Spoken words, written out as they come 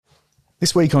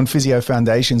This week on Physio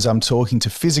Foundations, I'm talking to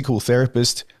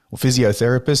physiotherapist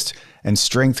and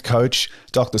strength coach,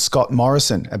 Dr. Scot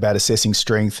Morrison, about assessing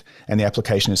strength and the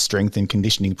application of strength and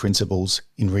conditioning principles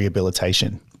in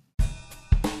rehabilitation.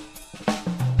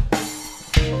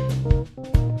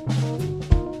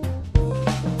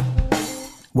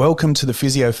 Welcome to the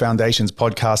Physio Foundations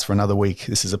podcast for another week.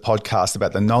 This is a podcast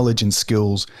about the knowledge and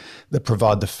skills that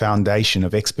provide the foundation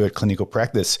of expert clinical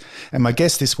practice. And my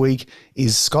guest this week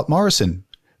is Scot Morrison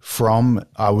from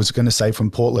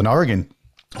Portland, Oregon,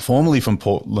 formerly from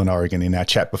Portland, Oregon in our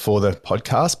chat before the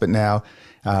podcast, but now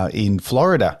in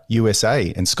Florida,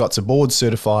 USA. And Scott's a board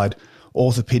certified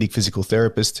orthopedic physical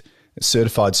therapist,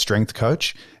 certified strength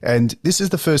coach. And this is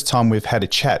the first time we've had a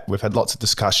chat. We've had lots of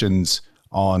discussions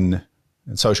on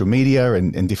social media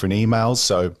and different emails.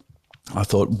 So I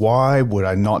thought, why would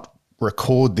I not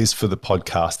record this for the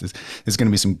podcast? There's going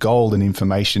to be some golden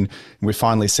information. And we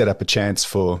finally set up a chance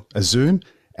for a Zoom.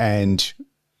 And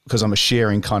because I'm a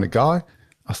sharing kind of guy,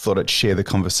 I thought I'd share the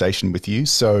conversation with you.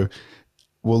 So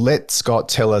we'll let Scott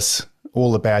tell us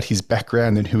all about his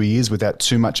background and who he is without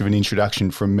too much of an introduction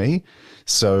from me.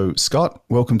 So Scott,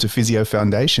 welcome to Physio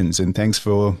Foundations and thanks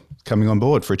for coming on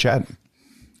board for a chat.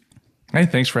 Hey,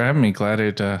 thanks for having me.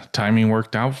 Glad timing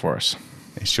worked out for us.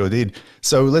 It sure did.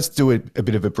 So let's do a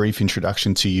bit of a brief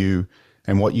introduction to you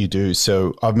and what you do.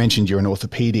 So I've mentioned you're an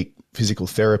orthopedic physical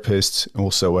therapist,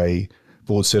 also a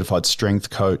board certified strength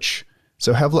coach.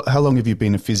 So how long have you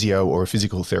been a physio or a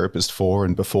physical therapist for?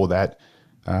 And before that,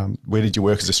 where did you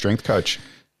work as a strength coach?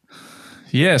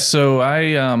 Yeah, so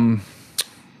I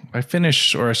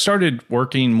started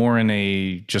working more in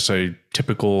a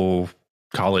typical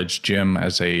college gym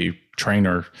as a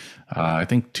trainer, I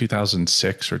think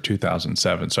 2006 or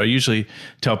 2007. So I usually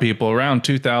tell people around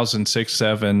 2006,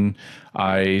 2007,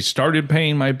 I started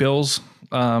paying my bills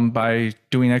by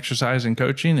doing exercise and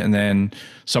coaching. And then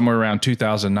somewhere around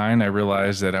 2009, I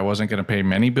realized that I wasn't going to pay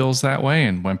many bills that way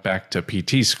and went back to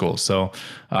PT school. So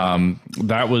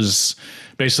that was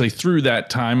basically through that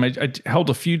time. I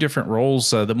held a few different roles.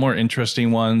 The more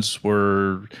interesting ones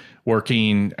were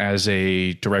working as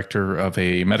a director of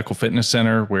a medical fitness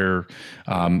center where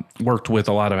worked with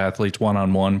a lot of athletes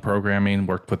one-on-one programming,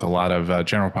 worked with a lot of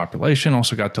general population,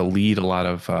 also got to lead a lot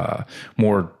of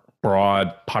more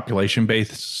broad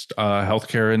population-based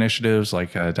healthcare initiatives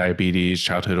like diabetes,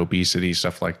 childhood obesity,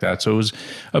 stuff like that. So it was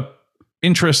an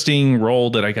interesting role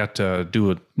that I got to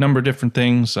do a number of different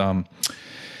things.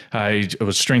 I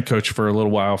was strength coach for a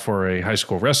little while for a high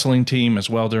school wrestling team as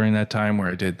well during that time where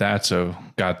I did that. So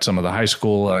got some of the high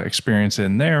school experience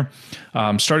in there.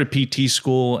 Started PT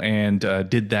school and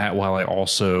did that while I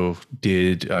also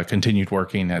continued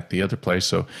working at the other place.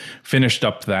 So finished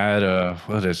up that,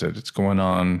 what is it? It's going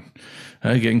on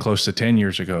getting close to 10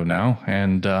 years ago now,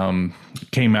 and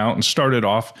came out and started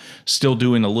off still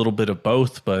doing a little bit of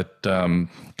both, but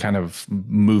kind of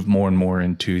moved more and more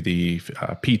into the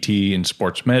PT and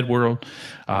sports med world.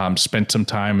 Spent some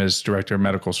time as director of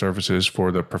medical services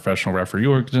for the professional referee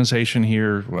organization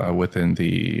here within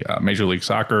the Major League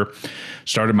Soccer.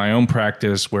 Started my own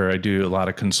practice where I do a lot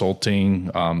of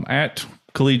consulting at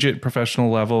collegiate professional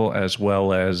level as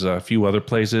well as a few other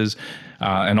places,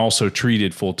 and also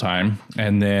treated full time.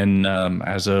 And then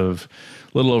as of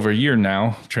a little over a year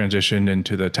now, transitioned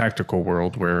into the tactical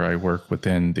world where I work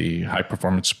within the high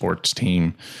performance sports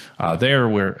team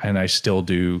and I still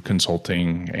do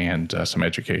consulting and some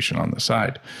education on the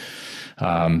side.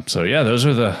 So yeah, those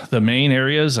are the main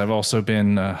areas. I've also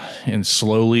been in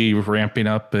slowly ramping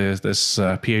up this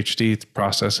PhD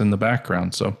process in the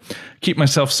background. So keep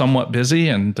myself somewhat busy,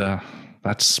 and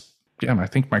that's I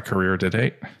think my career to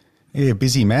date. Yeah,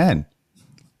 busy man.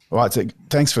 All right, so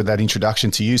thanks for that introduction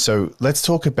to you. So let's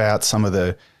talk about some of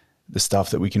the stuff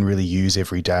that we can really use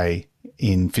every day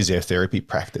in physiotherapy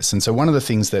practice. And so one of the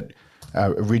things that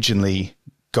originally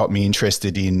got me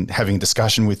interested in having a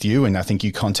discussion with you, and I think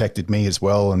you contacted me as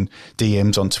well and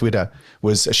DMs on Twitter,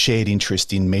 was a shared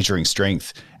interest in measuring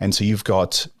strength. And so you've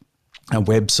got a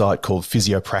website called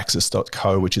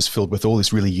physiopraxis.co, which is filled with all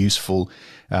this really useful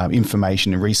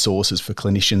information and resources for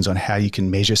clinicians on how you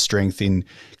can measure strength in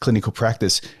clinical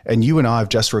practice. And you and I have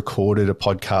just recorded a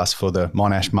podcast for the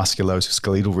Monash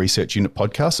Musculoskeletal Research Unit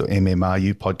podcast, or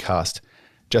MMRU podcast,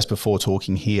 just before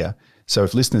talking here. So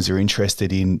if listeners are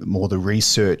interested in more the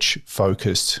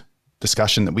research-focused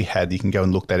discussion that we had, you can go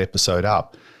and look that episode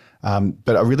up.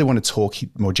 But I really want to talk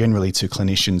more generally to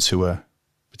clinicians who are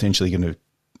potentially going to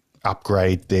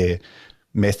upgrade their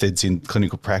methods in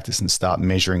clinical practice and start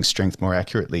measuring strength more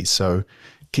accurately. So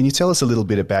can you tell us a little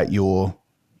bit about your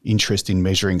interest in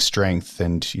measuring strength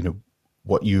and,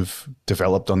 what you've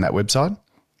developed on that website?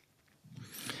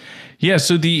 Yeah,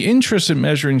 so the interest in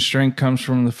measuring strength comes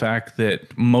from the fact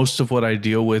that most of what I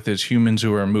deal with is humans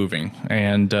who are moving,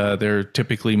 and they're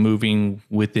typically moving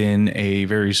within a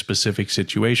very specific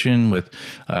situation with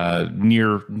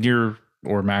near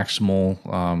or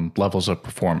maximal levels of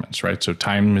performance, right? So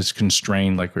time is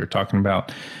constrained, like we were talking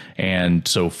about, and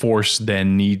so force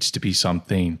then needs to be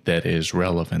something that is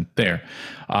relevant there.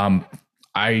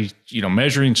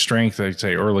 Measuring strength, I'd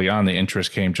say early on, the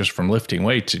interest came just from lifting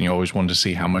weights, and you always wanted to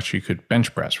see how much you could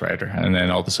bench press, right? And then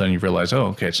all of a sudden you realize, oh,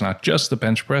 okay, it's not just the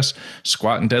bench press,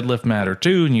 squat and deadlift matter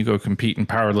too. And you go compete in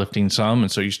powerlifting some.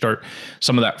 And so you start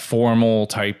some of that formal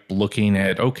type looking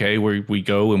at, okay, where we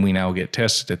go and we now get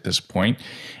tested at this point.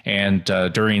 And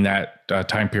during that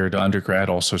time period, undergrad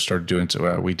also started doing,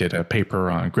 we did a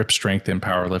paper on grip strength in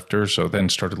powerlifters. So then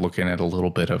started looking at a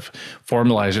little bit of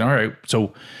formalizing, all right,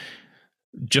 so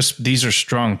just these are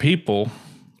strong people,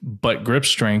 but grip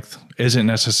strength isn't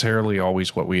necessarily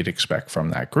always what we'd expect from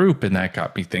that group. And that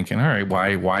got me thinking, all right,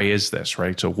 why is this,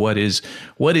 right? So what is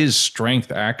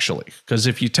strength actually? Because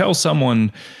if you tell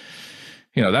someone,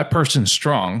 that person's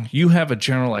strong, you have a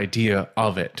general idea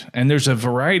of it. And there's a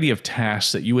variety of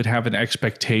tasks that you would have an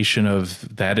expectation of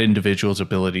that individual's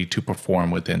ability to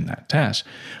perform within that task.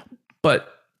 But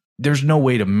there's no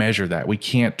way to measure that. We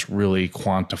can't really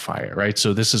quantify it, right?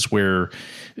 So this is where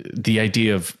the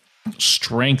idea of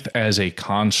strength as a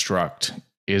construct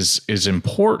is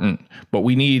important, but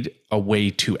we need a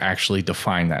way to actually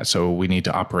define that. So we need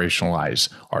to operationalize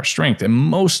our strength. And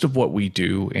most of what we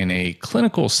do in a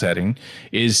clinical setting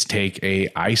is take a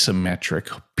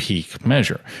isometric peak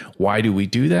measure. Why do we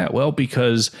do that? Well,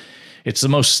 because it's the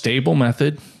most stable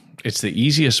method, it's the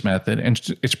easiest method, and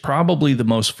it's probably the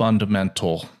most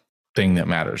fundamental thing that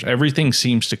matters. Everything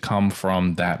seems to come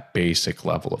from that basic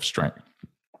level of strength.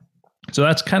 So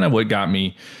that's kind of what got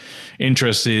me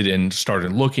interested and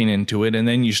started looking into it. And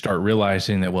then you start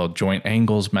realizing that, well, joint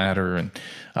angles matter, and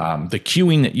the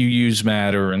cueing that you use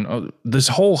matter, and this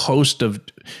whole host of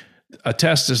a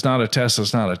test is not a test.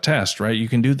 It's not a test, right? You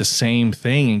can do the same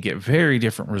thing and get very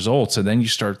different results. And then you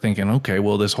start thinking, okay,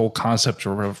 well, this whole concept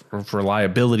of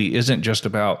reliability isn't just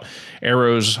about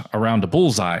arrows around a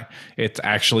bullseye. It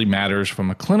actually matters from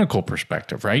a clinical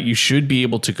perspective, right? You should be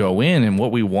able to go in, and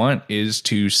what we want is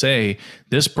to say,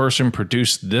 this person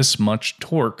produced this much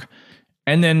torque,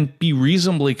 and then be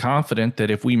reasonably confident that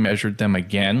if we measured them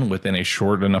again within a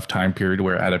short enough time period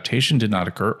where adaptation did not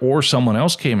occur, or someone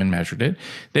else came and measured it,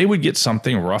 they would get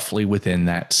something roughly within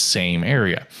that same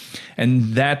area.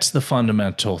 And that's the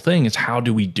fundamental thing, is how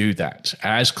do we do that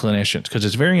as clinicians? Because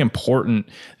it's very important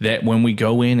that when we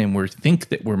go in and we think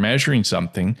that we're measuring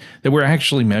something, that we're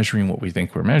actually measuring what we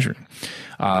think we're measuring.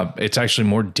 It's actually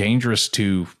more dangerous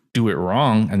to do it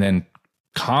wrong and then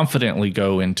confidently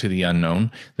go into the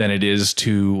unknown than it is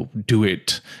to do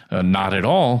it not at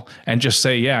all and just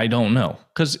say, yeah, I don't know.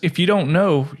 Because if you don't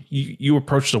know, you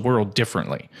approach the world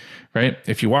differently, right?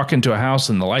 If you walk into a house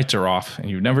and the lights are off and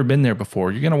you've never been there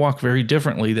before, you're going to walk very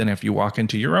differently than if you walk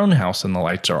into your own house and the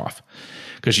lights are off,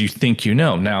 because you think you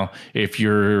know. Now, if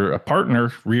your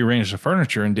partner rearranged the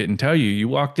furniture and didn't tell you, you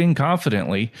walked in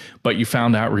confidently, but you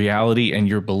found out reality and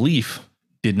your belief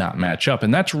did not match up.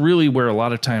 And that's really where a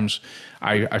lot of times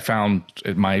I found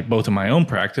both in my own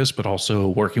practice, but also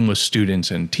working with students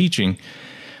and teaching,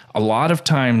 a lot of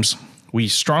times we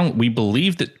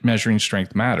believed that measuring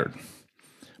strength mattered.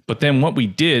 But then what we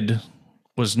did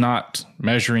was not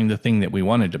measuring the thing that we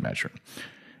wanted to measure.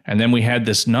 And then we had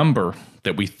this number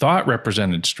that we thought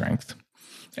represented strength,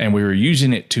 and we were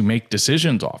using it to make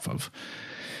decisions off of.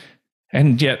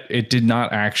 And yet it did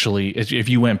not actually, if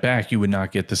you went back, you would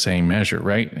not get the same measure,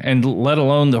 right? And let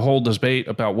alone the whole debate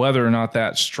about whether or not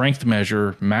that strength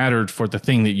measure mattered for the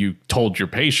thing that you told your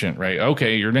patient, right?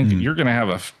 Okay, you're going to have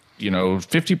a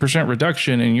 50%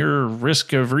 reduction in your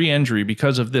risk of re-injury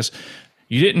because of this.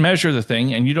 You didn't measure the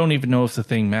thing, and you don't even know if the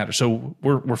thing matters. So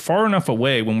we're far enough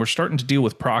away when we're starting to deal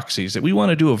with proxies that we want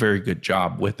to do a very good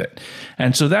job with it.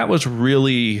 And so that was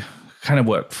really kind of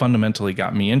what fundamentally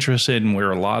got me interested, and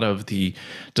where a lot of the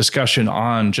discussion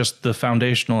on just the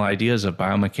foundational ideas of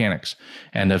biomechanics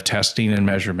and of testing and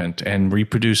measurement and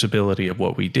reproducibility of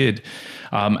what we did.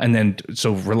 And then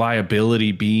so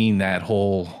reliability being that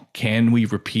whole, can we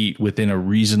repeat within a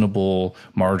reasonable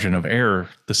margin of error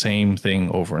the same thing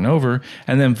over and over?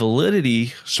 And then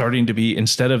validity starting to be,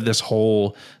 instead of this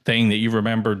whole thing that you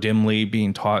remember dimly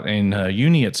being taught in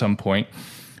uni at some point,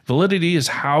 validity is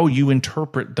how you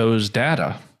interpret those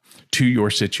data to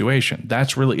your situation.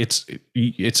 That's really,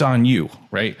 it's on you,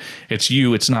 right? It's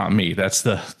you, it's not me. That's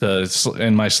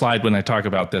in my slide when I talk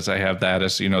about this, I have that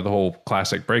as, the whole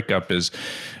classic breakup is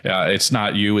it's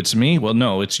not you, it's me. Well,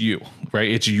 no, it's you, right?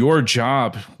 It's your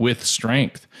job with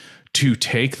strength to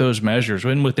take those measures,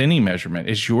 and with any measurement,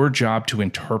 it's your job to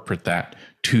interpret that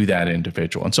to that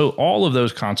individual. And so all of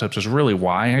those concepts is really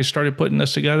why I started putting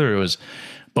this together. It was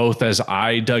both as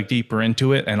I dug deeper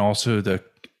into it, and also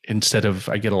instead of,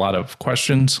 I get a lot of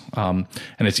questions, and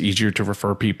it's easier to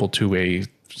refer people to a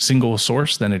single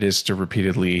source than it is to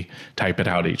repeatedly type it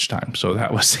out each time. So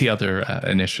that was the other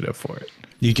initiative for it.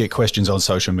 You get questions on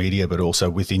social media, but also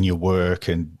within your work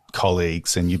and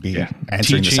colleagues, and you'd be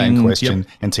answering the same question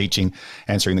and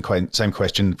answering the same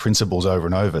question, principles over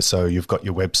and over. So you've got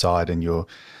your website and your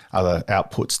other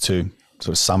outputs to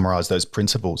sort of summarize those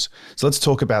principles. So let's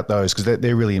talk about those, because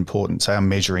they're really important. Say I'm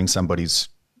measuring somebody's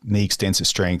knee extensor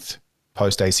strength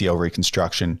post ACL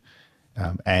reconstruction,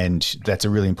 and that's a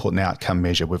really important outcome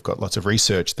measure. We've got lots of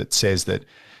research that says that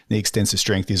knee extensor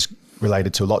strength is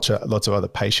related to lots of other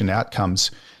patient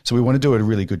outcomes. So we want to do a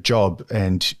really good job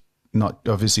and not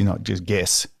just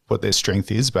guess what their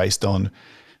strength is based on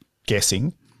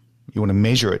guessing. You want to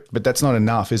measure it, but that's not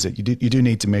enough, is it? You do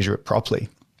need to measure it properly.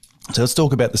 So let's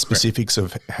talk about the specifics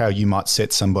of how you might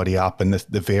set somebody up and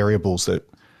the variables that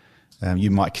you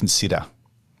might consider.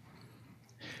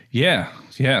 Yeah.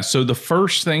 So the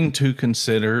first thing to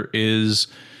consider is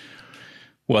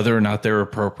whether or not they're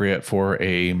appropriate for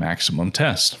a maximum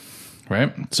test,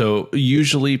 right? So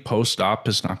usually post-op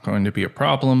is not going to be a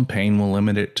problem. Pain will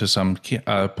limit it to some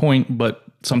point, but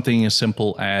something as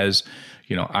simple as,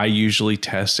 I usually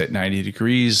test at 90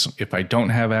 degrees. If I don't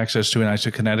have access to an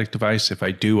isokinetic device, if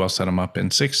I do, I'll set them up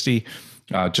in 60,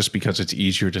 just because it's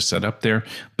easier to set up there.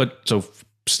 But so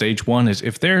stage one is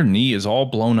if their knee is all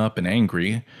blown up and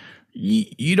angry,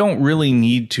 you don't really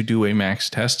need to do a max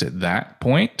test at that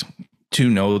point to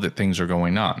know that things are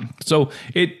going on. So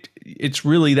it's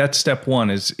really that step one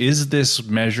is this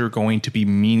measure going to be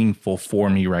meaningful for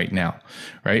me right now,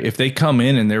 right? If they come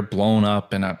in and they're blown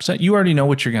up and upset, you already know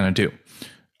what you're going to do.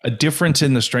 A difference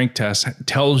in the strength test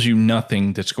tells you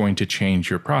nothing that's going to change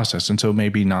your process. And so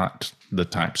maybe not the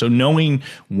time. So knowing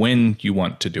when you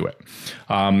want to do it.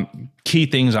 Key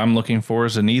things I'm looking for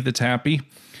is a knee that's happy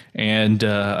and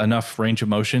enough range of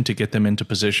motion to get them into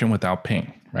position without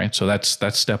pain, right? So that's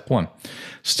step one.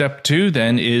 Step two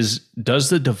then is, does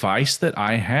the device that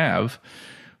I have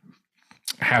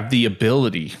the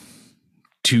ability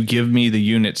to give me the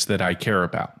units that I care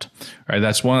about, right?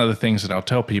 That's one of the things that I'll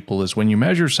tell people is when you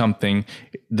measure something,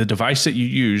 the device that you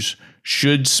use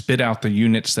should spit out the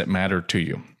units that matter to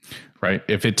you, right?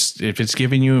 If it's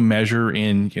giving you a measure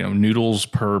in noodles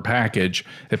per package,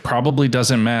 it probably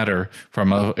doesn't matter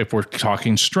if we're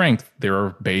talking strength, there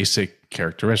are basic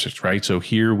characteristics, right? So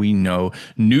here we know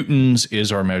newtons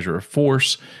is our measure of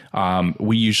force.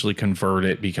 We usually convert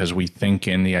it because we think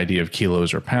in the idea of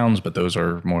kilos or pounds, but those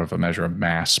are more of a measure of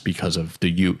mass because of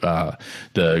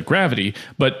the gravity.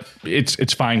 But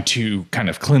it's fine to kind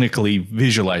of clinically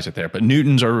visualize it there. But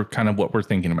newtons are kind of what we're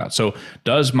thinking about. So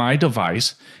does my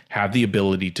device have the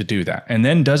ability to do that? And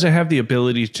then does it have the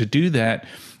ability to do that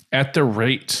at the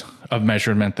rate of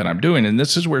measurement that I'm doing? And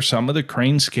this is where some of the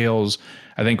crane scales,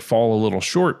 I think, fall a little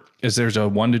short, is there's a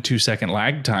 1 to 2 second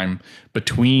lag time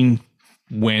between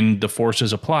when the force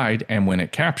is applied and when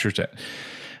it captures it.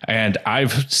 And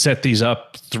I've set these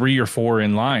up 3 or 4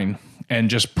 in line and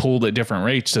just pulled at different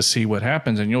rates to see what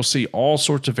happens. And you'll see all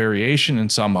sorts of variation in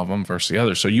some of them versus the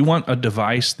others. So you want a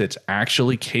device that's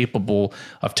actually capable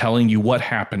of telling you what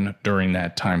happened during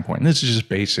that time point. And this is just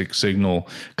basic signal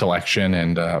collection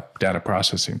and data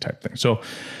processing type thing. So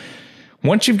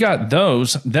once you've got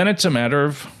those, then it's a matter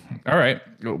of, all right,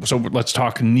 so let's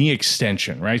talk knee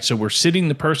extension, right? So we're sitting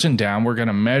the person down. We're going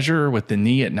to measure with the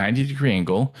knee at 90-degree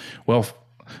angle. Well,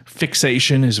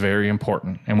 fixation is very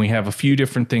important, and we have a few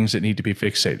different things that need to be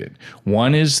fixated.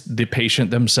 One is the patient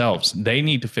themselves. They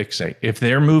need to fixate. If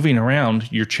they're moving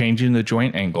around, you're changing the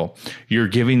joint angle. You're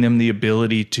giving them the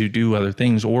ability to do other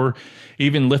things or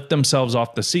even lift themselves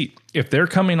off the seat. If they're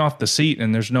coming off the seat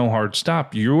and there's no hard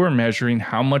stop, you are measuring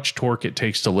how much torque it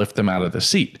takes to lift them out of the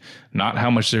seat, not how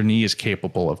much their knee is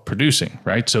capable of producing,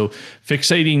 right? So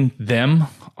fixating them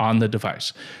on the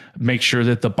device. Make sure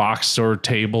that the box or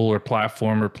table or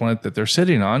platform or plinth that they're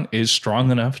sitting on is strong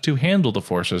enough to handle the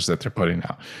forces that they're putting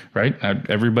out, right?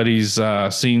 Everybody's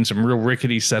seen some real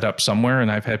rickety setup somewhere,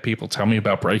 and I've had people tell me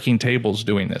about breaking tables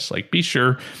doing this. Like, be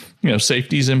sure,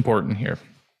 safety is important here.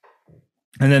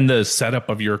 And then the setup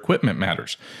of your equipment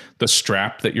matters. The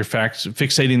strap that you're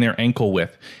fixating their ankle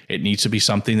with, it needs to be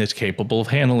something that's capable of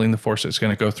handling the force that's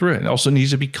going to go through it. It also needs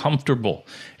to be comfortable.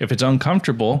 If it's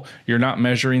uncomfortable, you're not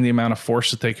measuring the amount of force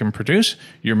that they can produce.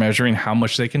 You're measuring how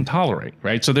much they can tolerate,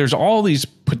 right? So there's all these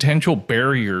potential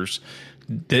barriers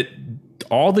that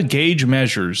all the gauge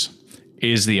measures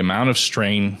is the amount of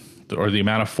strain or the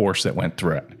amount of force that went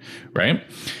through it, right?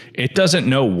 It doesn't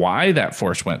know why that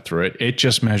force went through it. It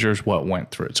just measures what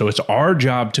went through it. So it's our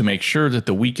job to make sure that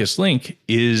the weakest link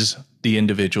is the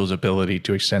individual's ability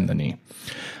to extend the knee.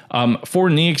 For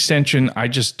knee extension, I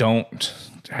just don't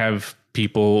have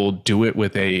people do it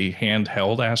with a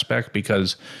handheld aspect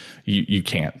because you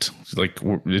can't.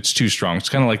 It's too strong. It's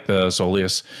kind of like the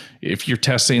soleus. If you're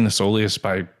testing the soleus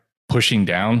by pushing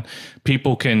down,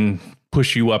 people can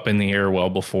push you up in the air well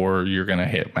before you're going to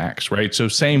hit max, right? So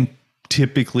same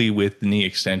typically with knee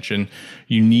extension,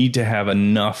 you need to have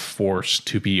enough force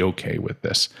to be okay with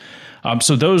this.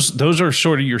 So those are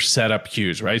sort of your setup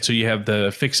cues, right? So you have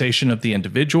the fixation of the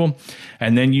individual,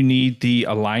 and then you need the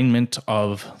alignment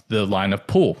of the line of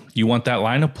pull. You want that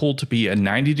line of pull to be a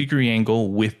 90-degree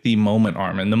angle with the moment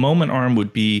arm. And the moment arm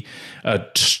would be a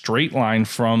straight line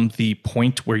from the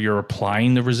point where you're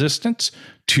applying the resistance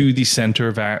to the center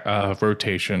of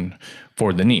rotation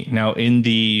for the knee. Now, in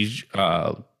the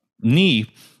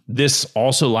knee, this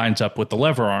also lines up with the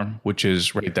lever arm, which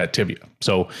is right that tibia.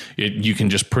 So you can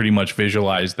just pretty much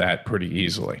visualize that pretty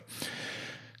easily.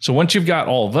 So once you've got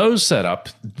all those set up,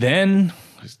 then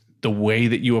the way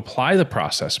that you apply the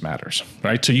process matters,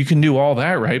 right? So you can do all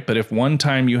that, right? But if one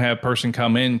time you have a person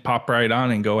come in, pop right on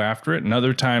and go after it,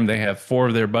 another time they have 4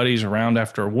 of their buddies around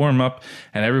after a warm up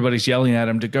and everybody's yelling at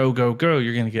them to go, go, go,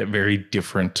 you're going to get very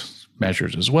different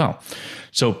measures as well.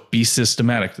 So be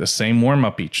systematic, the same warm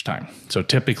up each time. So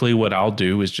typically what I'll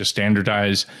do is just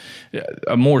standardize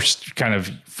a more kind of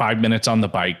 5 minutes on the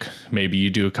bike. Maybe you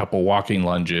do a couple walking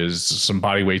lunges, some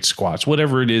body weight squats,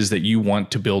 whatever it is that you want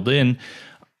to build in.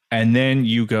 And then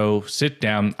you go sit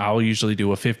down. I'll usually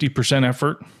do a 50%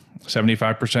 effort,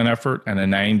 75% effort, and a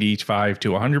 95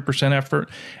 to 100% effort.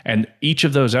 And each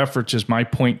of those efforts is my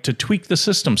point to tweak the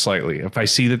system slightly. If I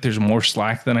see that there's more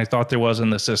slack than I thought there was in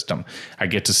the system, I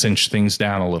get to cinch things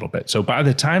down a little bit. So by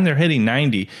the time they're hitting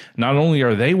 90, not only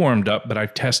are they warmed up, but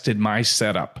I've tested my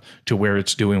setup to where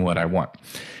it's doing what I want.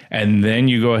 And then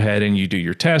you go ahead and you do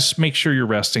your tests. Make sure you're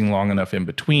resting long enough in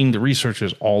between. The research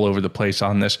is all over the place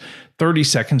on this. 30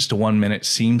 seconds to 1 minute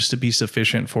seems to be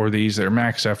sufficient for these. They're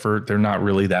max effort. They're not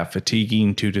really that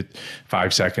fatiguing, 2 to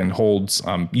 5 second holds.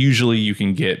 Usually you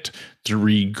can get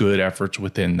 3 good efforts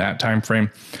within that time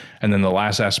frame. And then the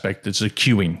last aspect is the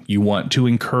cueing. You want to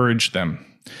encourage them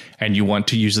and you want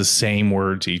to use the same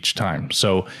words each time.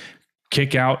 So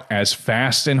kick out as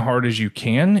fast and hard as you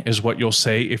can is what you'll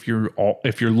say if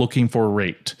you're looking for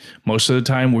rate. Most of the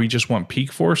time we just want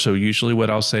peak force. So usually what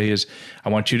I'll say is I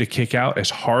want you to kick out as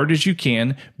hard as you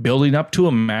can, building up to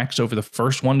a max over the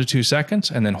first 1 to 2 seconds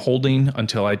and then holding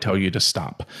until I tell you to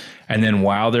stop. And then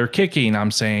while they're kicking,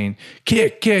 I'm saying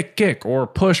kick, kick, kick, or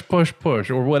push, push, push,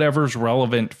 or whatever's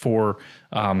relevant for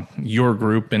your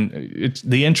group. And it's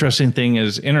the interesting thing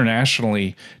is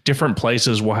internationally, different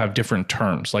places will have different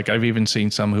terms. Like I've even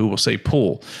seen some who will say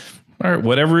pull. All right,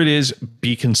 whatever it is,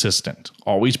 be consistent.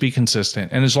 Always be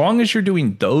consistent. And as long as you're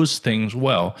doing those things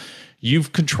well,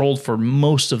 you've controlled for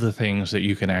most of the things that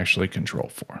you can actually control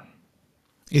for.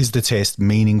 Is the test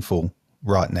meaningful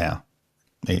right now?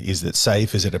 Is it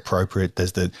safe? Is it appropriate?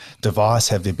 Does the device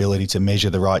have the ability to measure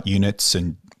the right units?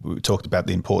 And we talked about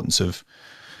the importance of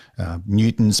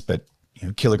newtons, but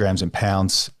kilograms and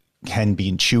pounds can be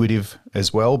intuitive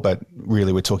as well. But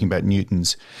really, we're talking about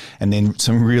newtons, and then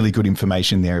some really good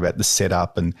information there about the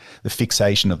setup and the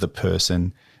fixation of the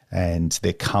person and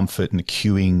their comfort and the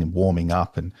cueing and warming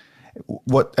up. And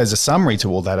what, as a summary to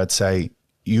all that, I'd say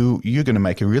you're going to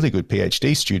make a really good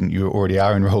PhD student. You already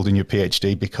are enrolled in your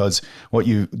PhD because what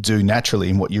you do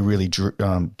naturally and what you're really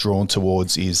drawn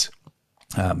towards is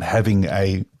having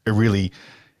a really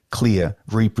clear,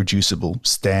 reproducible,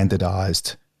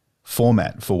 standardized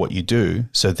format for what you do.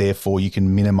 So therefore you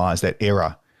can minimize that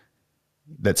error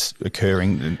that's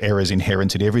occurring, and errors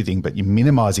inherent in everything, but you're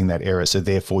minimizing that error. So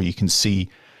therefore you can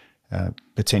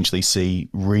potentially see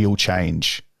real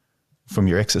change from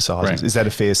your exercises. Right. Is that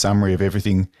a fair summary of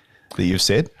everything that you've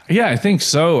said? Yeah, I think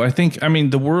so. I mean,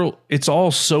 the world, it's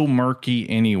all so murky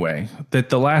anyway, that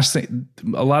the last thing,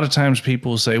 a lot of times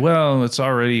people say, well, it's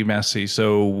already messy,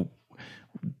 so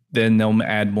then they'll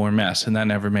add more mess. And that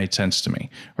never made sense to me,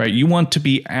 right? You want to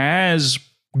be as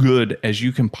good as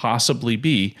you can possibly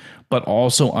be, but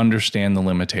also understand the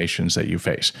limitations that you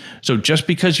face. So just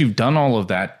because you've done all of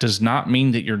that does not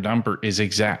mean that your number is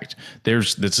exact.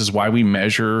 This is why we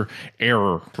measure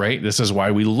error, right? This is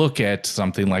why we look at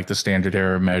something like the standard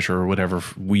error measure or whatever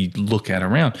we look at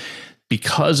around.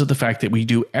 Because of the fact that we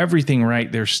do everything right,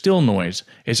 there's still noise.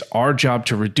 It's our job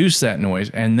to reduce that noise.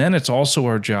 And then it's also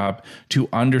our job to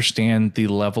understand the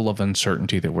level of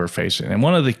uncertainty that we're facing. And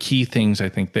one of the key things I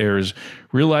think there is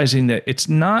realizing that it's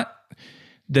not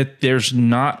that there's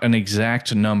not an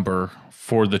exact number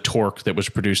for the torque that was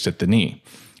produced at the knee.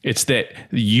 It's that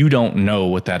you don't know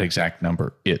what that exact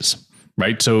number is.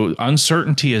 Right. So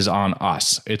uncertainty is on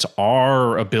us. It's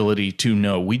our ability to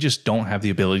know. We just don't have the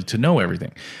ability to know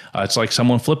everything. It's like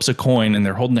someone flips a coin and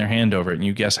they're holding their hand over it and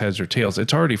you guess heads or tails.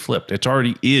 It's already flipped. It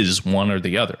already is one or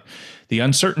the other. The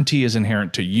uncertainty is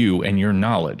inherent to you and your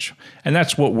knowledge. And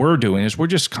that's what we're doing is we're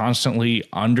just constantly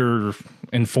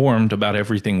under-informed about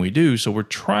everything we do. So we're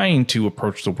trying to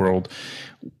approach the world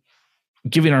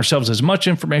giving ourselves as much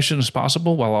information as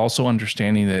possible while also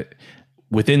understanding that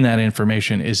within that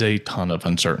information is a ton of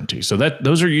uncertainty. So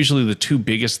those are usually the two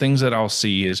biggest things that I'll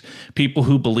see is people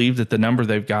who believe that the number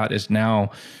they've got is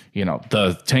now,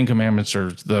 the 10 Commandments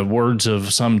or the words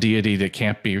of some deity that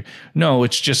can't be. No,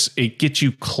 it's just, it gets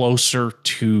you closer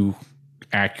to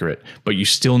accurate, but you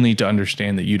still need to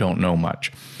understand that you don't know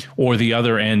much. Or the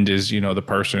other end is, the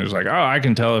person who's like, oh, I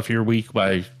can tell if you're weak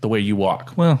by the way you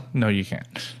walk. Well, no, you can't.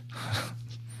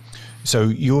 So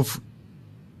you've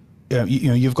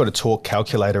got a torque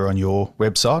calculator on your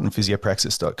website on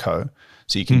physiopraxis.co,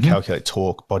 so you can calculate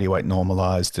torque, body weight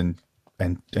normalized, and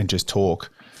just torque.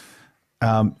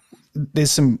 It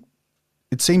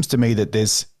seems to me that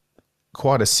there's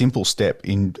quite a simple step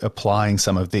in applying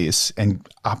some of this and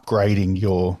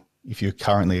upgrading if you're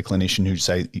currently a clinician who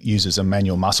say uses a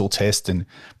manual muscle test and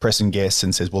press and guess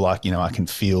and says, well, I can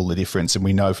feel the difference, and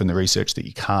we know from the research that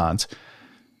you can't.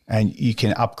 And you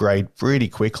can upgrade pretty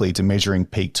quickly to measuring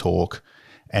peak torque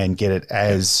and get it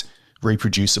as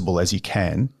reproducible as you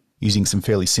can using some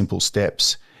fairly simple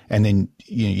steps. And then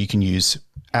you can use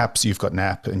apps. You've got an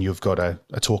app and you've got a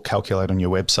torque calculator on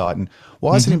your website. And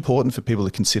why is it important for people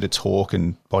to consider torque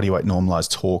and body weight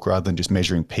normalized torque rather than just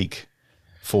measuring peak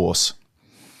force?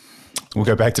 We'll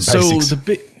go back to basics.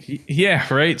 Yeah,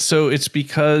 right. So it's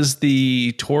because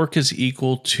the torque is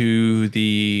equal to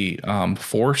the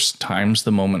force times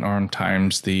the moment arm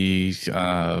times the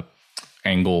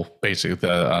angle, basically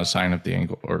the sine of the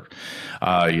angle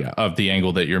of the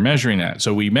angle that you're measuring at.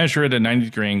 So we measure at a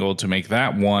 90-degree angle to make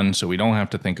that one so we don't have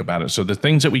to think about it. So the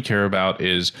things that we care about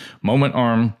is moment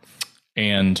arm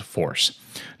and force.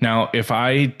 Now, if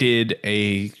I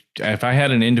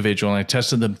had an individual and I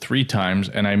tested them 3 times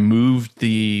and I moved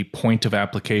the point of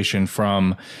application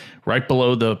from right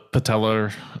below the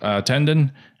patellar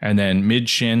tendon and then mid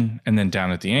shin and then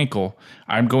down at the ankle,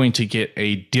 I'm going to get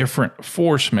a different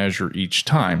force measure each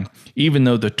time, even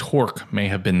though the torque may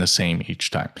have been the same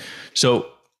each time. So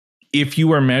if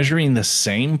you are measuring the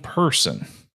same person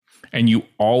and you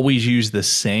always use the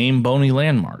same bony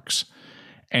landmarks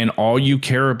and all you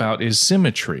care about is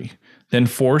symmetry, then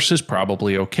force is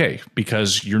probably okay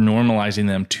because you're normalizing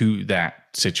them to that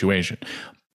situation.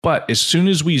 But as soon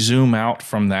as we zoom out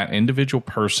from that individual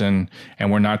person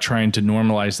and we're not trying to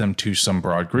normalize them to some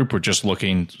broad group, we're just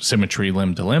looking symmetry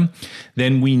limb to limb,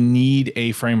 then we need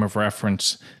a frame of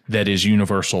reference that is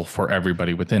universal for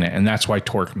everybody within it. And that's why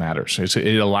torque matters.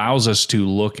 It allows us to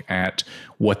look at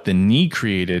what the knee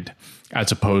created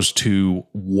as opposed to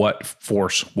what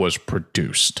force was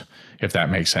produced, if that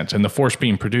makes sense. And the force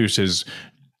being produced is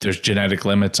there's genetic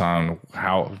limits on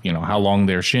how long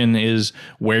their shin is,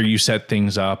 where you set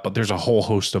things up, but there's a whole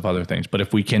host of other things. But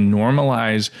if we can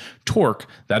normalize torque,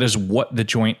 that is what the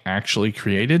joint actually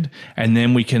created. And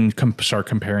then we can start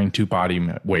comparing to body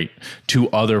weight to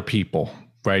other people,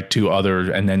 right?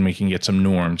 And then we can get some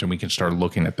norms and we can start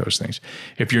looking at those things.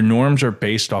 If your norms are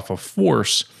based off of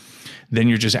force, then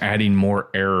you're just adding more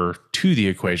error to the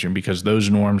equation because those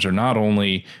norms are not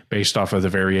only based off of the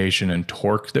variation in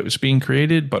torque that was being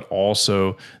created, but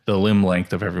also the limb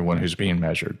length of everyone who's being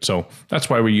measured. So that's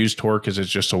why we use torque, is it's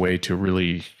just a way to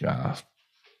really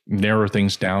narrow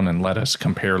things down and let us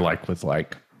compare like with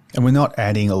like. And we're not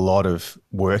adding a lot of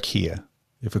work here.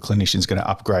 If a clinician's going to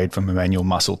upgrade from a manual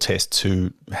muscle test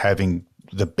to having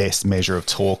the best measure of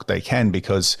torque they can,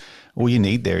 because all you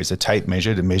need there is a tape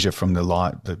measure to measure from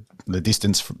the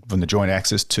distance from the joint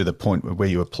axis to the point where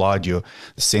you applied the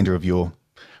center of your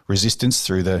resistance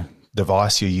through the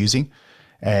device you're using,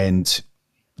 and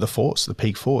the force, the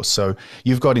peak force. So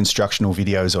you've got instructional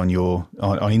videos on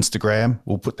Instagram.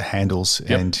 We'll put the handles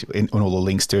and all the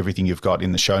links to everything you've got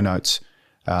in the show notes.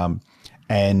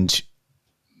 And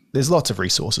there's lots of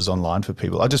resources online for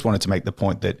people. I just wanted to make the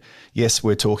point that, yes,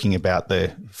 we're talking about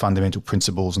the fundamental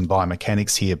principles and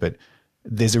biomechanics here, but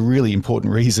there's a really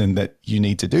important reason that you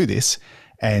need to do this.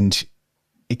 And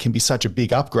it can be such a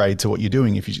big upgrade to what you're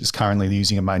doing if you're just currently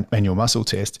using a manual muscle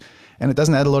test, and it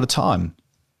doesn't add a lot of time.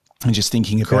 And just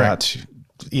thinking about,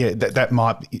 that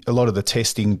might be, a lot of the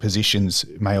testing positions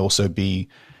may also be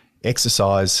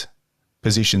exercise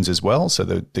positions as well. So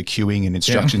the cueing and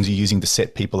instructions you're using to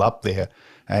set people up there,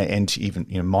 and even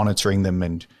monitoring them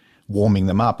and warming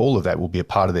them up, all of that will be a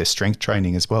part of their strength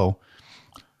training as well.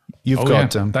 You've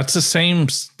got that's the same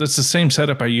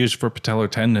setup I use for patellar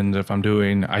tendons if I'm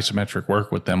doing isometric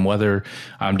work with them, whether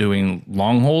I'm doing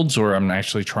long holds or I'm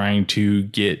actually trying to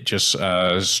get just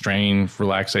strain,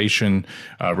 relaxation,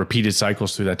 repeated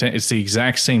cycles through that. It's the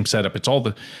exact same setup.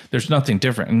 There's nothing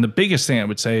different. And the biggest thing I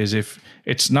would say is, if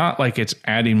it's not like it's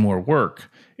adding more work,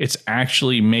 it's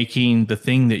actually making the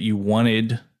thing that you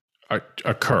wanted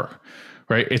occur,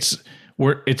 right?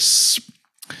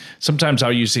 Sometimes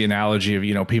I'll use the analogy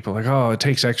of, people like, oh, it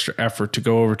takes extra effort to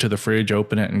go over to the fridge,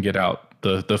 open it, and get out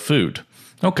the food.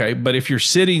 Okay, but if you're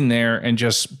sitting there and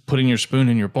just putting your spoon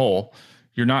in your bowl,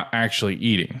 you're not actually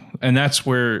eating. And that's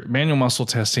where manual muscle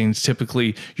testing is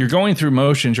typically, you're going through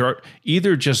motions. You're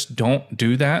either just don't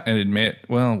do that and admit,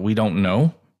 well, we don't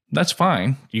know. That's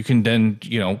fine. You can then,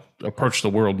 approach the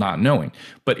world not knowing.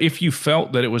 But if you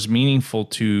felt that it was meaningful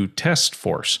to test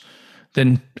force,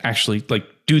 then actually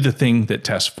do the thing that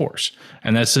tests force.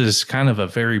 And this is kind of a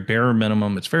very bare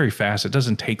minimum. It's very fast. It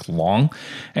doesn't take long.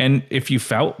 And if you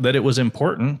felt that it was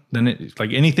important, then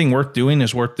anything worth doing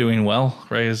is worth doing well,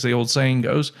 right? As the old saying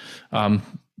goes.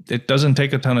 It doesn't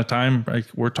take a ton of time. Right?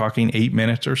 We're talking 8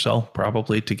 minutes or so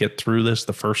probably to get through this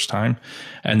the first time.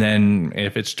 And then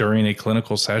if it's during a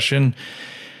clinical session,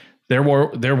 they're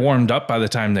warmed up by the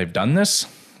time they've done this.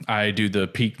 I do the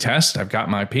peak test. I've got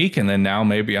my peak, and then now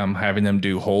maybe I'm having them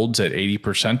do holds at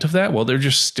 80% of that. Well, they're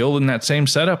just still in that same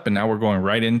setup, and now we're going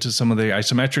right into some of the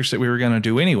isometrics that we were going to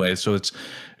do anyway. So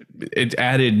it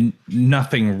added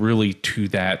nothing really to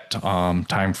that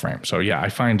time frame. So yeah, I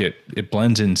find it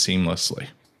blends in seamlessly.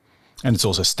 And it's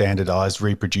also standardized,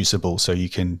 reproducible, so you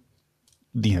can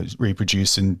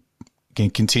reproduce and can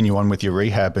continue on with your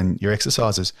rehab and your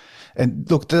exercises.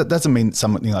 And look, that doesn't mean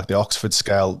something like the Oxford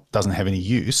scale doesn't have any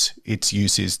use. Its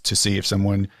use is to see if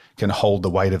someone can hold the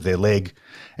weight of their leg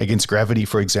against gravity,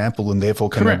 for example, and therefore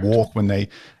can they walk when they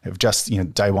have just,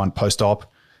 day one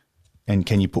post-op, and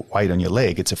can you put weight on your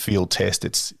leg? It's a field test.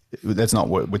 That's not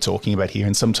what we're talking about here.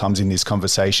 And sometimes in these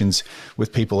conversations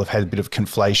with people have had a bit of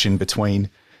conflation between,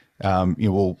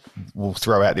 we'll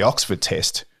throw out the Oxford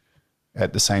test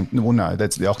at the same. Well, no,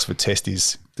 that's the Oxford test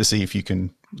is to see if you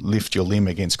can lift your limb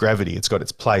against gravity. It's got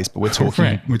its place, but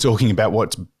we're talking about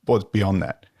what's beyond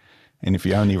that. And if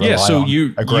you only rely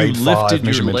on a grade 5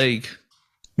 measurement,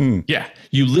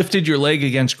 you lifted your leg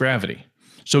against gravity.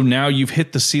 So now you've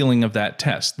hit the ceiling of that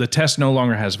test. The test no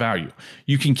longer has value.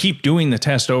 You can keep doing the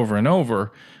test over and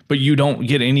over, but you don't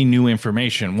get any new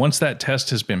information. Once that test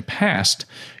has been passed,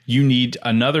 you need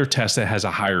another test that has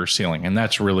a higher ceiling. And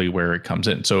that's really where it comes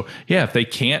in. So yeah, if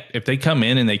they come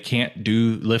in and they can't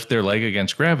lift their leg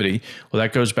against gravity, well,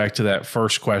 that goes back to that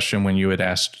first question when you had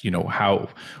asked,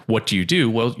 what do you do?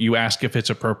 Well, you ask if it's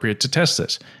appropriate to test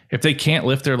this. If they can't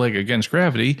lift their leg against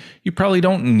gravity, you probably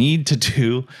don't need to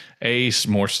do a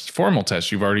more formal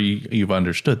test. You've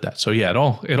understood that. So yeah,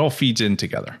 it all feeds in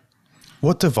together.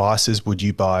 What devices would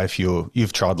you buy if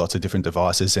you've tried lots of different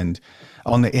devices? And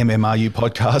on the MMRU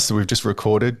podcast that we've just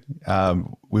recorded,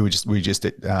 we were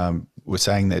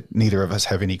saying that neither of us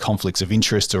have any conflicts of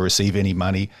interest or receive any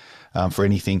money for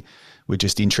anything. We're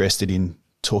just interested in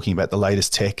talking about the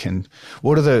latest tech and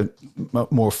what are the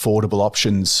more affordable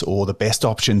options or the best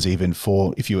options even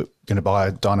for if you're going to buy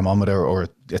a dynamometer or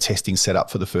a testing setup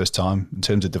for the first time in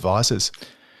terms of devices.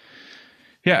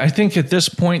 Yeah, I think at this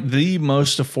point, the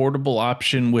most affordable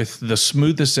option with the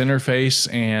smoothest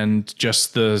interface and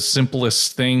just the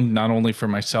simplest thing, not only for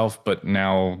myself, but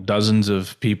now dozens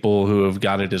of people who have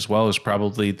got it as well, is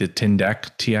probably the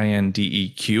Tindeq,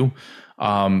 Tindeq.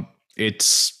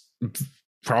 It's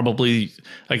probably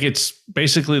it's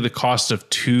basically the cost of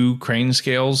 2 crane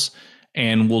scales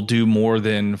and will do more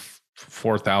than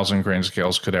 4,000 crane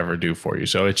scales could ever do for you.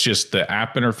 So it's just the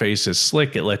app interface is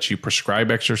slick. It lets you prescribe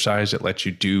exercise. It lets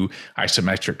you do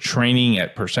isometric training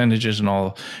at percentages and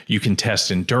all. You can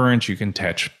test endurance. You can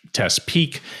test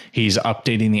peak. He's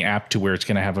updating the app to where it's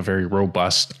going to have a very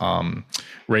robust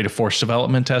rate of force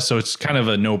development test. So it's kind of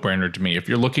a no-brainer to me. If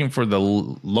you're looking for the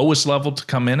lowest level to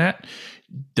come in at,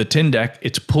 the tin deck,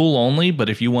 it's pull only, but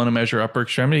if you want to measure upper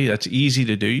extremity, that's easy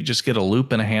to do. You just get a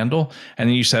loop and a handle, and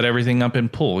then you set everything up in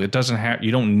pull. It doesn't have,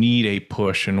 you don't need a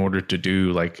push in order to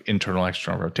do like internal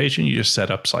external rotation. You just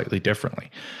set up slightly differently.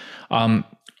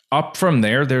 Up from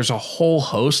there, there's a whole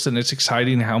host, and it's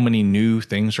exciting how many new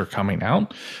things are coming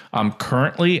out.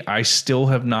 Currently, I still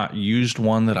have not used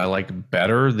one that I like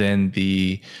better than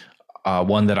the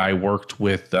one that I worked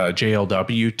with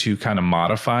JLW to kind of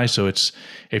modify. So it's,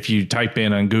 if you type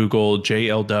in on Google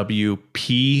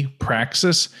JLWP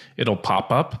Praxis, it'll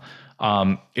pop up.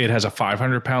 It has a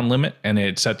 500-pound limit, and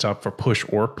it sets up for push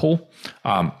or pull.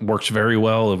 Works very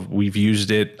well. We've used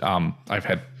it. I've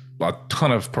had a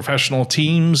ton of professional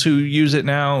teams who use it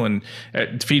now, and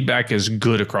feedback is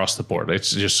good across the board.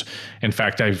 It's just, in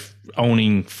fact, I've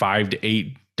owning 5 to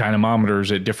 8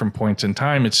 dynamometers at different points in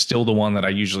time. It's still the one that I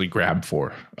usually grab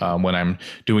for when I'm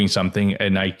doing something,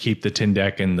 and I keep the tin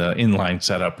deck in the inline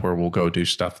setup where we'll go do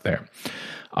stuff there.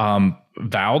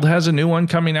 Vald has a new one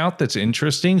coming out that's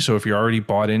interesting. So if you're already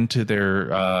bought into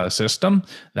their system,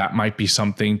 that might be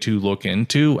something to look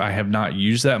into. I have not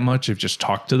used that much. I've just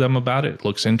talked to them about it. It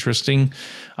looks interesting.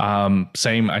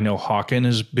 Same, I know Hawken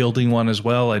is building one as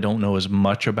well. I don't know as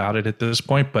much about it at this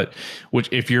point, but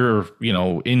if you're,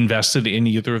 invested in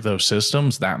either of those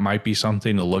systems, that might be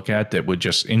something to look at that would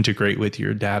just integrate with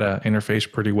your data interface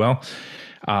pretty well.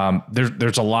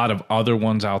 There's a lot of other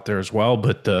ones out there as well,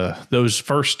 but those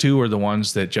first two are the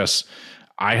ones that just,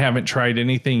 I haven't tried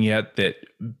anything yet that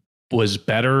was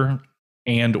better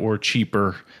and or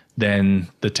cheaper than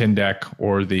the tin deck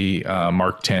or the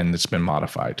Mark 10 that's been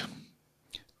modified.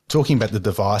 Talking about the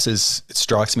devices, it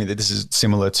strikes me that this is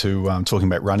similar to talking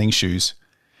about running shoes.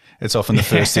 It's often the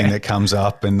first thing that comes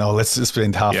up, and let's just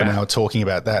spend half an hour talking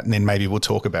about that, and then maybe we'll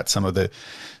talk about some of the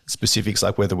specifics,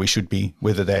 like whether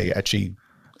they actually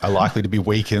are likely to be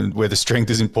weak and where the strength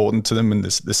is important to them and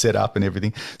the setup and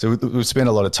everything. So we've spent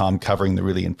a lot of time covering the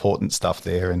really important stuff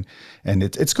there. And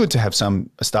it's good to have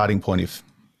a starting point. If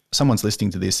someone's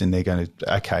listening to this and they're going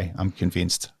to, okay, I'm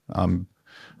convinced I'm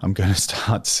going to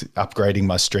start upgrading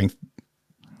my strength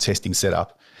testing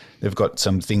setup. They've got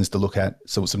some things to look at,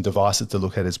 so some devices to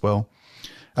look at as well.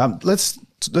 Let's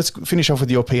finish off with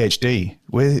your PhD.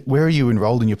 Where are you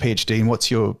enrolled in your PhD, and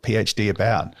what's your PhD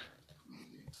about?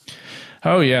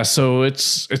 Oh yeah, so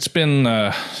it's been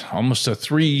almost a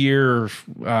 3-year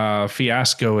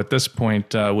fiasco at this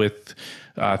point. With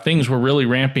things were really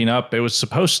ramping up. It was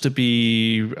supposed to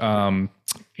be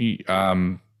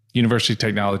University of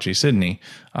Technology Sydney,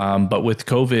 but with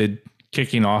COVID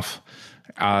kicking off,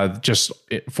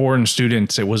 foreign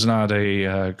students, it was not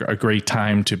a great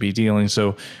time to be dealing.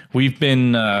 So we've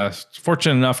been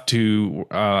fortunate enough to.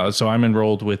 So I'm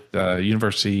enrolled with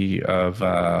University of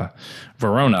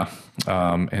Verona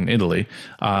in Italy.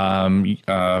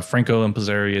 Franco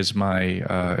Impizzeri is my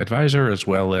advisor, as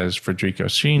well as Federico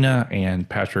Scina and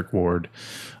Patrick Ward,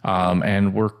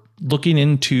 and we're looking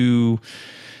into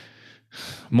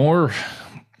more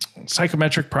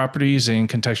psychometric properties and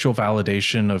contextual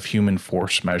validation of human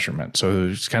force measurement. So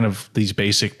it's kind of these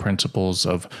basic principles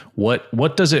of what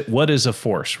is a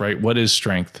force, right? What is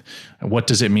strength? What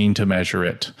does it mean to measure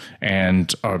it?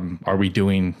 And are we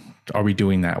doing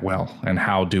that well? And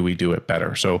how do we do it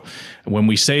better? So when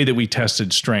we say that we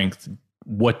tested strength,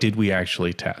 what did we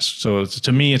actually test? So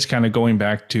to me, it's kind of going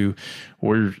back to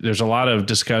where there's a lot of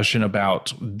discussion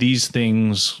about these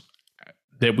things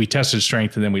that we tested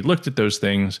strength, and then we looked at those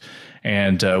things,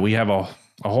 and we have a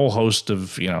whole host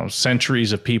of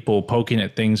centuries of people poking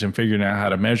at things and figuring out how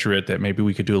to measure it, that maybe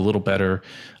we could do a little better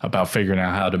about figuring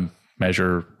out how to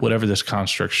measure whatever this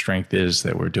construct strength is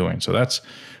that we're doing. So that's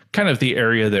kind of the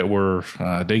area that we're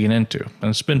digging into,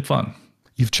 and it's been fun.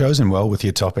 You've chosen well with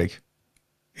your topic.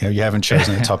 You haven't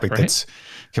chosen a topic right? That's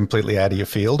completely out of your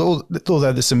field,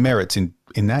 although there's some merits in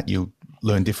that. You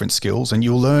learn different skills, and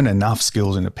you'll learn enough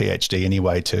skills in a PhD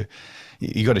anyway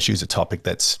you got to choose a topic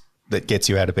that gets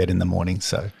you out of bed in the morning.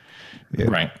 So yeah,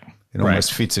 right. It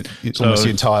almost fits it. Almost the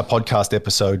entire podcast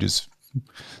episode is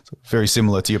very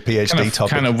similar to your PhD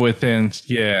topic. Kind of within.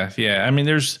 Yeah. I mean,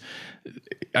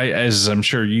 as I'm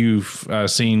sure you've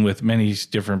seen with many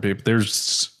different people,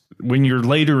 when you're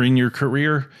later in your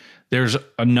career, there's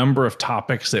a number of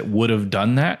topics that would have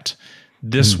done that.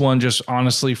 This one, just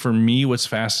honestly, for me, what's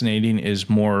fascinating is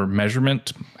more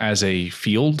measurement as a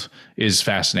field is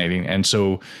fascinating. And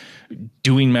so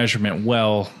doing measurement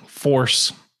well,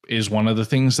 force is one of the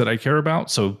things that I care about.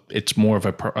 So it's more of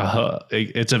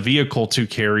it's a vehicle to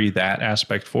carry that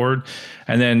aspect forward.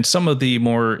 And then some of the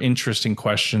more interesting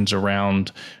questions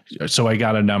around, so I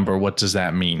got a number, what does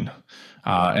that mean?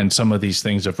 and some of these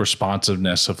things of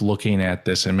responsiveness, of looking at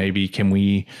this, and maybe can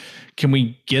we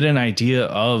get an idea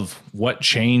of what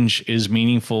change is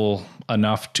meaningful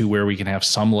enough to where we can have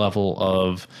some level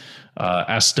of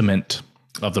estimate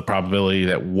of the probability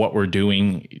that what we're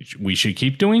doing we should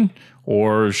keep doing,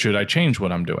 or should I change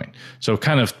what I'm doing? So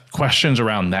kind of questions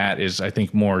around that is, I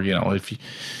think, more,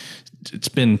 it's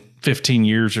been 15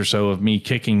 years or so of me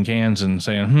kicking cans and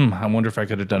saying, I wonder if I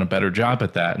could have done a better job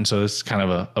at that. And so this is kind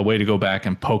of a way to go back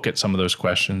and poke at some of those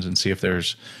questions and see if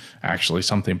there's actually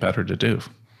something better to do.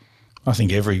 I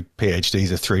think every PhD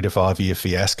is a 3 to 5 year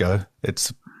fiasco.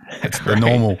 It's the Right.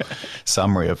 normal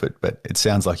summary of it, but it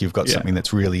sounds like you've got something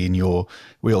that's really in your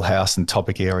wheelhouse and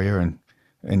topic area.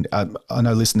 And I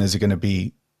know listeners are going to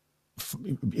be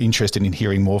interested in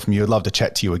hearing more from you. I'd love to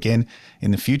chat to you again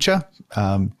in the future.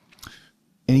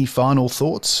 Any final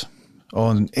thoughts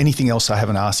on anything else I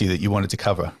haven't asked you that you wanted to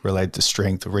cover related to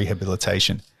strength or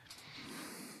rehabilitation?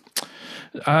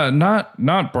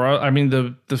 Not broad. I mean,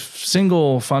 the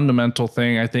single fundamental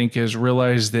thing I think is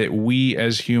realize that we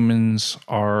as humans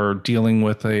are dealing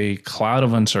with a cloud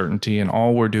of uncertainty, and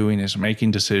all we're doing is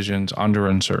making decisions under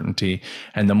uncertainty.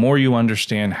 And the more you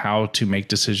understand how to make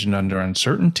decisions under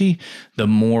uncertainty, the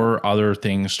more other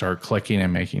things start clicking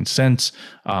and making sense.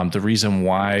 The reason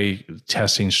why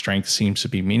testing strength seems to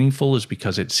be meaningful is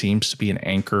because it seems to be an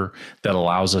anchor that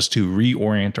allows us to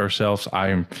reorient ourselves.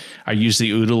 I use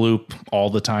the OODA loop all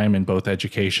the time in both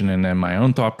education and in my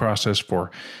own thought process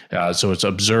so it's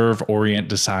observe, orient,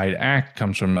 decide, act.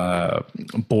 Comes from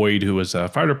Boyd, who was a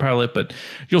fighter pilot, but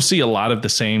you'll see a lot of the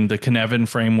same. The Cynefin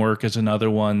framework is another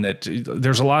one that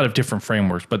there's a lot of different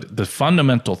frameworks, but the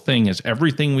fundamental thing is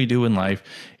everything we do in life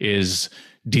is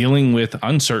dealing with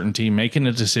uncertainty, making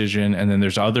a decision, and then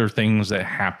there's other things that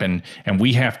happen, and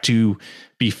we have to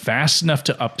be fast enough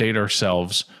to update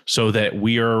ourselves so that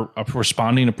we are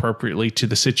responding appropriately to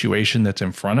the situation that's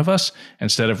in front of us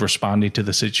instead of responding to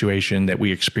the situation that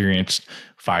we experienced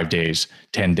 5 days,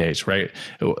 10 days, right?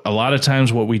 A lot of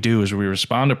times what we do is we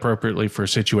respond appropriately for a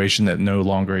situation that no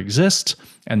longer exists,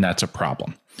 and that's a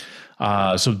problem.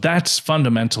 So that's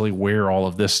fundamentally where all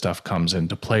of this stuff comes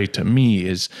into play to me,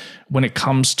 is when it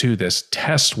comes to this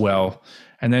test well,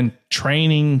 and then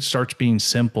training starts being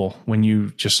simple when you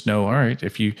just know, all right,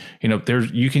 if you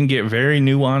can get very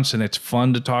nuanced and it's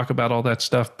fun to talk about all that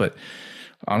stuff, but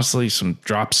honestly, some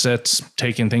drop sets,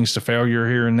 taking things to failure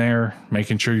here and there,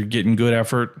 making sure you're getting good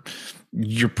effort,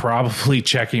 you're probably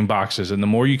checking boxes. And the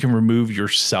more you can remove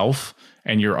yourself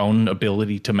and your own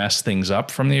ability to mess things up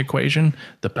from the equation,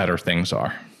 the better things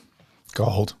are.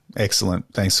 Gold.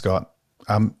 Excellent. Thanks, Scott.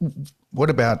 What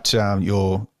about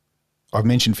I've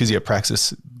mentioned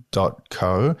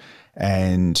physiopraxis.co,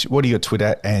 and what are your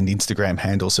Twitter and Instagram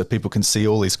handles so people can see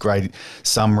all this great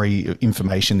summary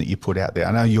information that you put out there?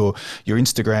 I know your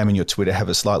Instagram and your Twitter have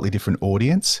a slightly different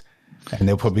audience, and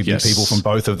there'll probably be people from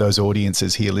both of those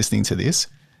audiences here listening to this.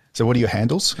 So what are your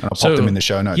handles? And I'll pop them in the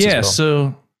show notes as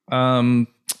well.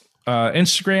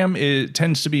 Instagram, it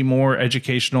tends to be more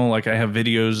educational. Like I have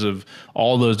videos of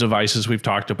all those devices we've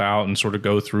talked about and sort of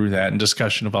go through that and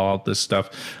discussion of all of this stuff.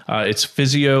 It's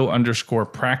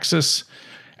physio_praxis.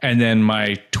 And then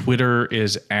my Twitter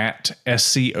is at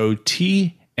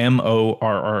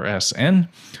SCOTMORRSN.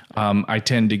 I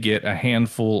tend to get a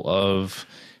handful of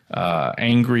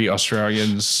angry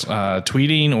Australians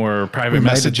tweeting or private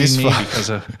messaging me because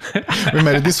of we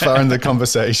made it this far in the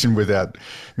conversation without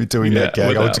doing that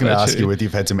gag. I was going to ask you whether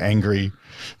you've had some angry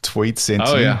tweets sent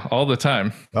to you. Yeah, all the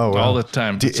time. Oh, wow. All the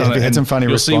time. Have you had some funny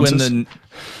responses?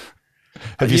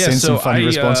 Have you sent some funny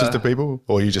responses to people,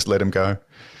 or you just let them go?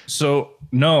 So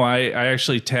no, I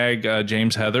actually tag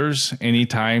James Heathers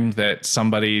anytime that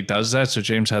somebody does that. So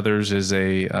James Heathers is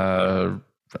a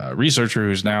researcher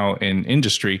who's now in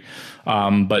industry,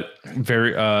 but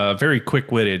very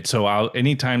quick-witted. So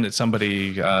anytime that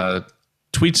somebody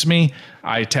tweets me,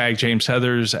 I tag James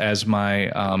Heathers as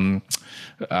my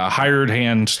hired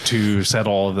hand to set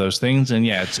all of those things. And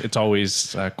yeah, it's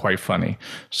always quite funny.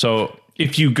 So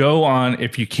if you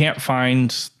can't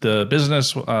find the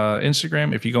business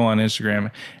Instagram, if you go on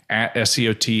Instagram at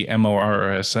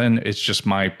SCOTMORRSN, it's just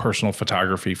my personal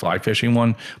photography fly fishing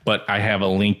one, but I have a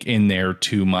link in there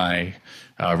to my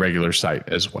regular site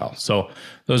as well. So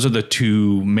those are the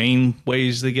two main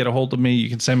ways to get a hold of me. You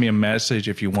can send me a message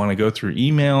if you want to go through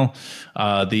email.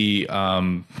 The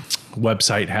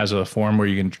website has a form where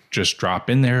you can just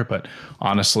drop in there, but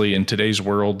honestly, in today's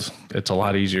world, it's a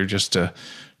lot easier just to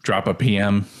drop a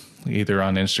PM either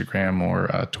on Instagram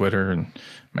or Twitter, and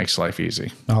makes life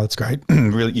easy. Oh, that's great.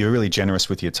 Really, you're really generous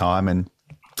with your time. And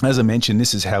as I mentioned,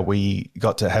 this is how we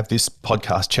got to have this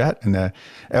podcast chat. And our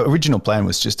original plan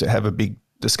was just to have a big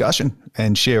discussion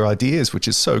and share ideas, which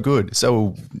is so good,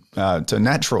 so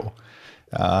natural,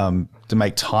 to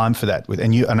make time for that.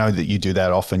 I know that you do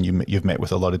that often. You've met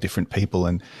with a lot of different people,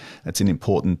 and that's an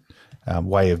important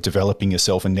way of developing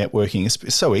yourself and networking.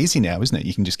 It's so easy now, isn't it?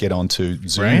 You can just get onto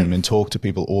Zoom and talk to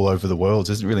people all over the world.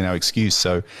 There's really no excuse.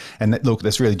 So, look,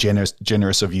 that's really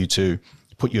generous of you to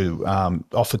put your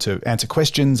offer to answer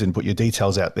questions and put your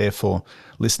details out there for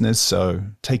listeners. So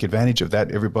take advantage of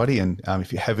that, everybody. And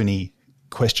if you have any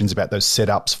questions about those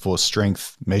setups for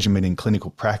strength measurement in clinical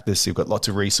practice, you've got lots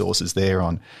of resources there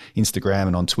on Instagram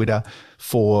and on Twitter.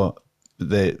 For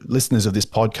the listeners of this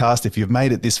podcast, if you've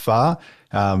made it this far,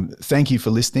 thank you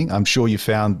for listening. I'm sure you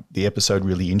found the episode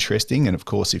really interesting. And of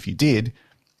course, if you did,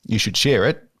 you should share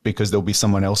it, because there'll be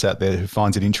someone else out there who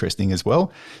finds it interesting as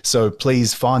well. So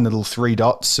please find the little 3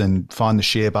 dots and find the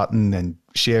share button and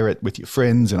share it with your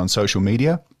friends and on social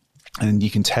media. And you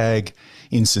can tag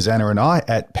in Susanna and I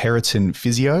at Periton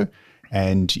Physio,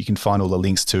 and you can find all the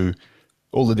links to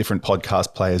all the different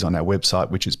podcast players on our website,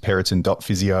 which is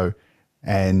periton.physio.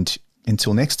 And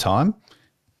until next time,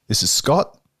 this is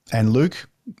Scott and Luke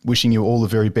wishing you all the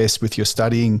very best with your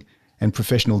studying and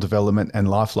professional development and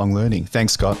lifelong learning.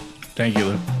 Thanks, Scott. Thank you,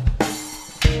 Luke.